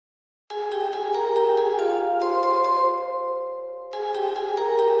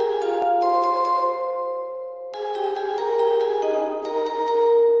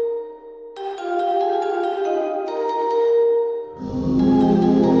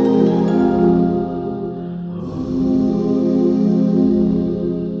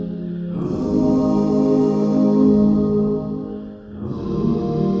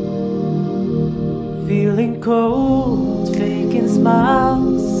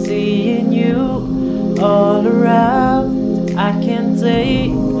all around. I can't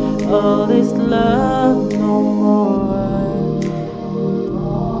take all this love no more.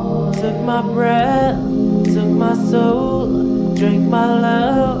 Took my breath, took my soul, drank my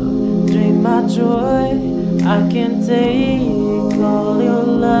love, drained my joy. I can't take all your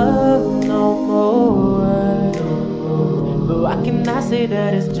love no more. But why can I say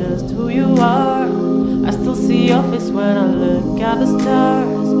that it's just who you are? I still see your face when I look at the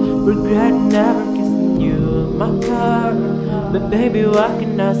stars. Regret never kissing you in my car. But baby, why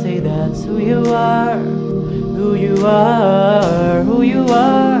can I say that's who you are? Who you are, who you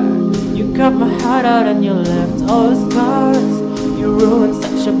are. You cut my heart out and you left all the scars. You ruined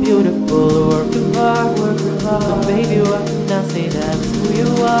such a beautiful work of art. But baby, why can I say that's who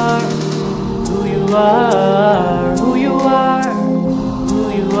you are? Who you are, who you are. Who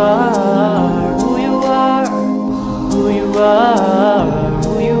you are, who you are. Who you are,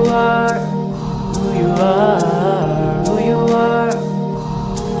 who you are. Who you are, who you are.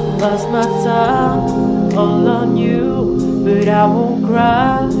 Lost my time all on you, but I won't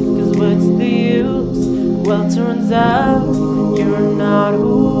cry, cause what's the use? Well, turns out you're not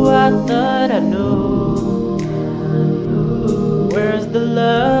who I thought I knew. Where's the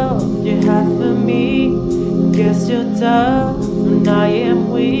love you have for me? Guess you're tough and I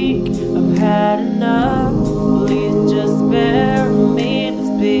am weak. I've had enough, please just spare me the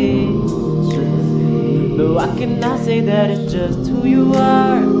speech. But why can I say that it's just who you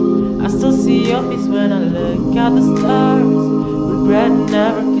are? I still see your face when I look at the stars. Regret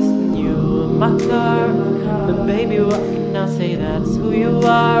never kissing you in my car. But baby, why can I say that's who you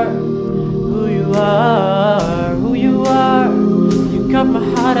are? Who you are, who you are. You cut my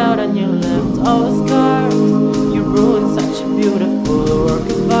heart out and you left all the scars. You ruined such a beautiful work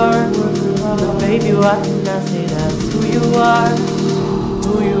of art. But baby, why can I say that's who you are?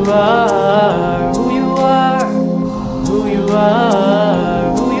 Who you are, who you are. Who you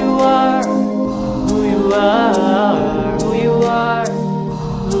are, who you are. Who you are, who you are.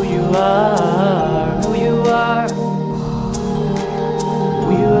 Who you are, who you are.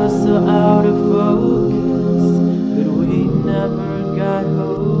 We were so out of focus, but we never got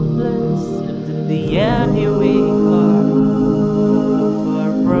hopeless. And in the end, here we are,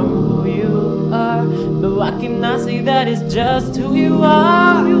 far from who you are. But why can I say that it's just who you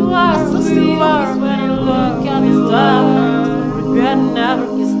are? I still see you are when I look at the stars. Regret never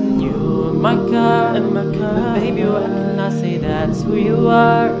kissing you in my car. But baby, why can I say that's who you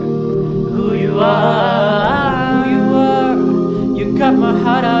are? Who you are, who you are. You cut my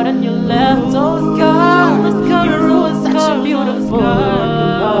heart out and you left all the scars. You ruined such a beautiful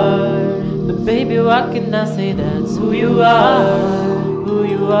world. But baby, why can I say that's who you are? Who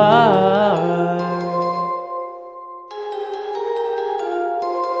you are.